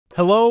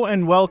Hello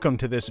and welcome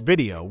to this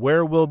video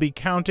where we'll be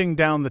counting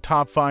down the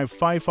top 5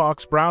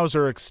 Firefox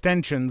browser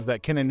extensions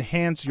that can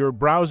enhance your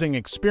browsing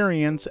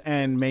experience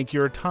and make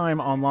your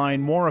time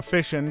online more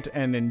efficient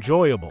and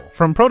enjoyable.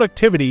 From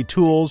productivity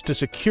tools to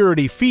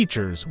security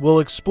features,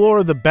 we'll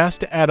explore the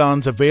best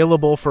add-ons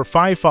available for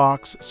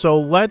Firefox, so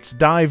let's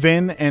dive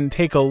in and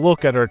take a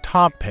look at our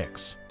top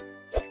picks.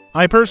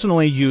 I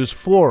personally use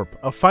Florp,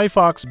 a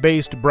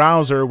Firefox-based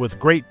browser with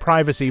great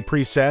privacy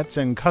presets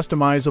and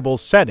customizable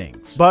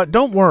settings. But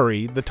don't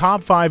worry, the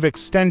top 5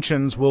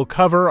 extensions we'll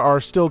cover are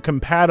still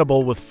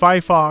compatible with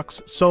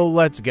Firefox, so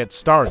let's get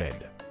started.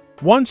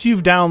 Once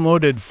you've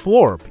downloaded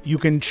Florp, you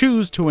can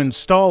choose to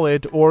install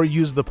it or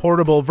use the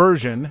portable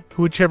version,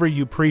 whichever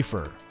you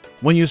prefer.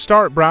 When you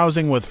start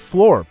browsing with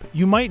Florp,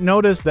 you might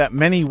notice that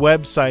many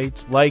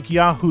websites, like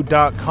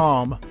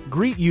yahoo.com,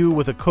 greet you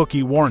with a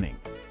cookie warning.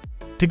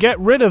 To get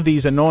rid of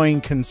these annoying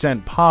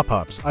consent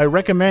pop-ups, I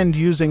recommend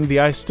using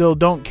the I Still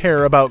Don't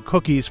Care About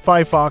Cookies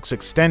Firefox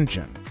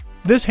extension.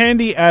 This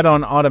handy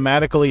add-on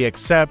automatically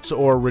accepts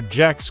or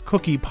rejects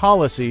cookie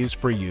policies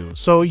for you,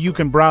 so you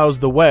can browse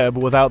the web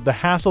without the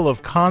hassle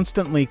of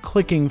constantly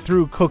clicking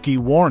through cookie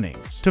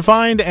warnings. To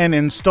find and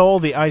install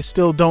the I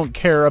Still Don't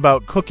Care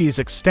About Cookies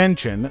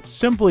extension,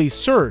 simply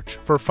search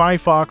for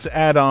Firefox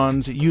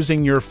add-ons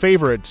using your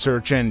favorite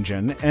search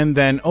engine, and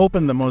then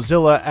open the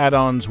Mozilla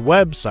Add-ons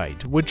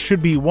website, which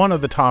should be one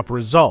of the top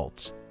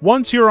results.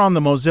 Once you're on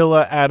the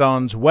Mozilla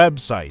Add-ons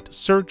website,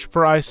 search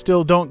for I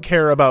Still Don't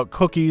Care About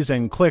Cookies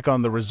and click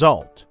on the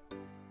result.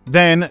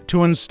 Then,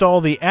 to install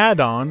the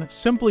add-on,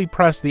 simply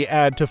press the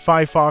Add to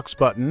Firefox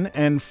button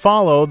and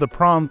follow the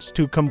prompts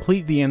to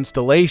complete the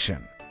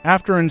installation.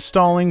 After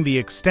installing the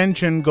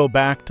extension, go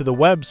back to the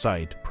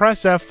website,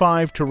 press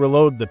F5 to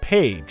reload the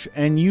page,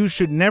 and you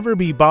should never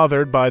be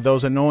bothered by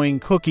those annoying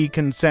cookie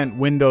consent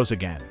windows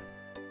again.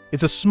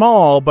 It's a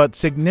small but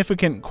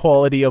significant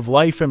quality of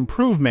life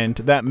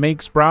improvement that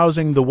makes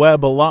browsing the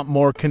web a lot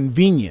more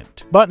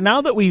convenient. But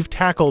now that we've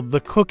tackled the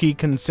cookie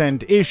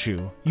consent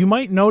issue, you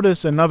might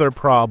notice another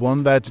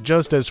problem that's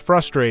just as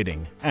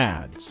frustrating: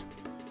 ads.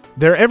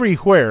 They're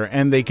everywhere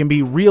and they can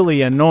be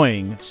really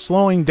annoying,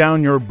 slowing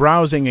down your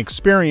browsing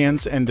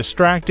experience and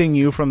distracting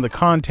you from the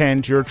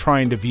content you're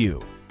trying to view.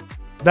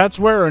 That's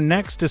where our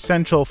next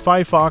essential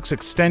Firefox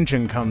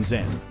extension comes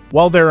in.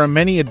 While there are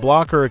many ad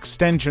blocker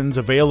extensions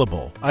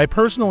available, I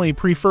personally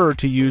prefer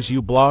to use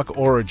uBlock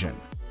Origin.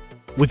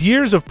 With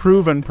years of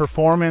proven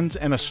performance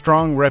and a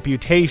strong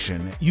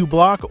reputation,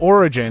 uBlock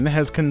Origin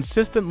has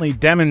consistently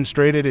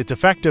demonstrated its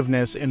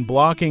effectiveness in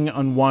blocking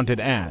unwanted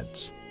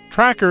ads,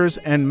 trackers,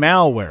 and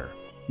malware,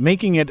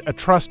 making it a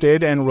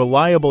trusted and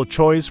reliable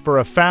choice for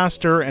a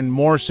faster and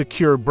more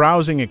secure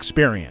browsing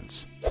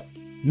experience.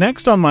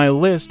 Next on my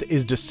list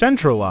is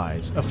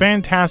Decentralize, a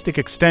fantastic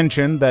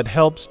extension that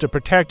helps to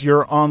protect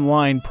your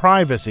online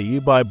privacy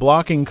by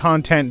blocking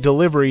content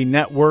delivery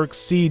network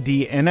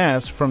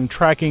CDNs from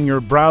tracking your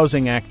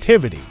browsing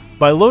activity.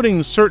 By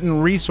loading certain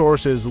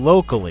resources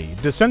locally,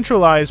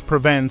 Decentralize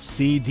prevents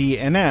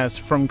CDNs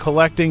from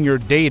collecting your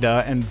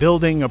data and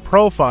building a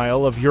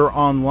profile of your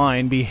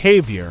online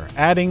behavior,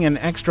 adding an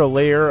extra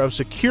layer of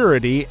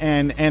security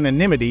and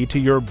anonymity to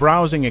your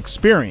browsing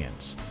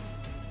experience.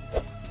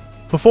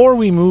 Before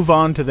we move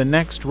on to the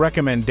next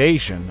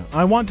recommendation,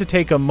 I want to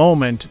take a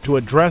moment to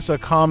address a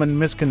common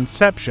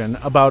misconception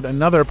about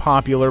another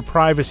popular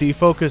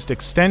privacy-focused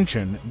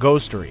extension,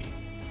 Ghostery.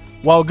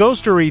 While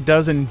Ghostery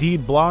does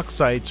indeed block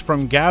sites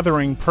from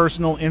gathering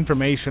personal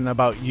information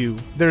about you,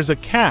 there's a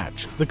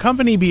catch. The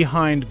company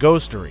behind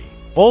Ghostery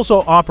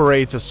also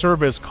operates a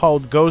service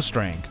called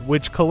GhostRank,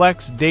 which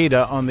collects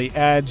data on the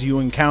ads you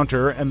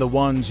encounter and the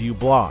ones you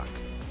block.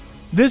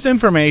 This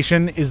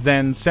information is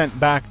then sent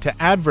back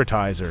to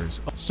advertisers,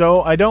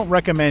 so I don't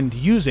recommend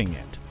using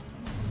it.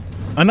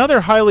 Another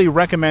highly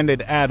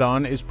recommended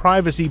add-on is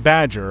Privacy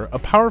Badger, a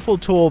powerful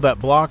tool that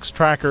blocks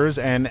trackers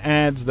and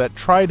ads that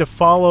try to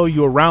follow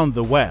you around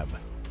the web.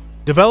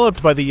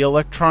 Developed by the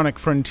Electronic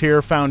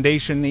Frontier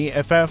Foundation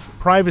EFF,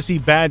 Privacy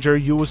Badger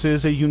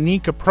uses a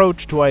unique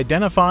approach to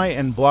identify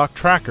and block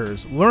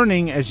trackers,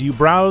 learning as you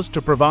browse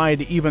to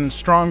provide even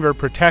stronger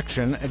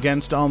protection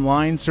against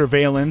online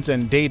surveillance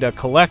and data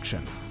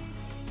collection.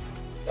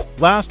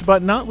 Last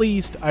but not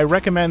least, I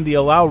recommend the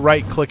Allow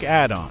Right-Click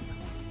add-on.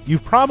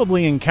 You've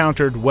probably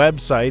encountered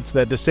websites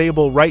that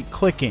disable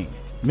right-clicking,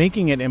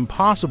 making it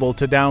impossible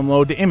to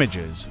download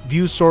images,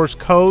 view source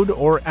code,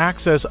 or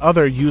access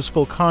other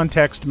useful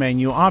context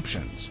menu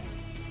options.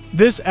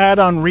 This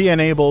add-on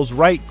re-enables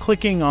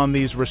right-clicking on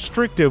these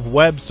restrictive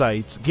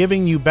websites,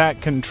 giving you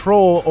back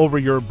control over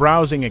your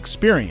browsing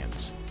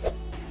experience.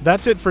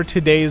 That's it for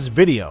today's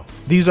video.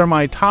 These are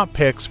my top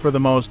picks for the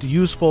most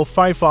useful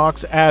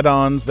Firefox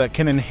add-ons that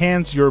can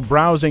enhance your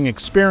browsing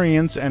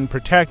experience and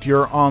protect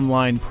your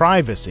online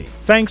privacy.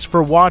 Thanks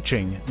for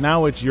watching.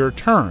 Now it's your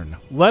turn.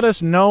 Let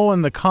us know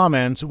in the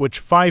comments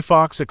which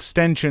Firefox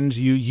extensions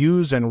you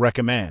use and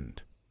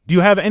recommend. Do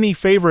you have any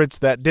favorites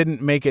that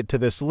didn't make it to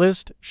this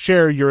list?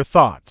 Share your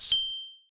thoughts.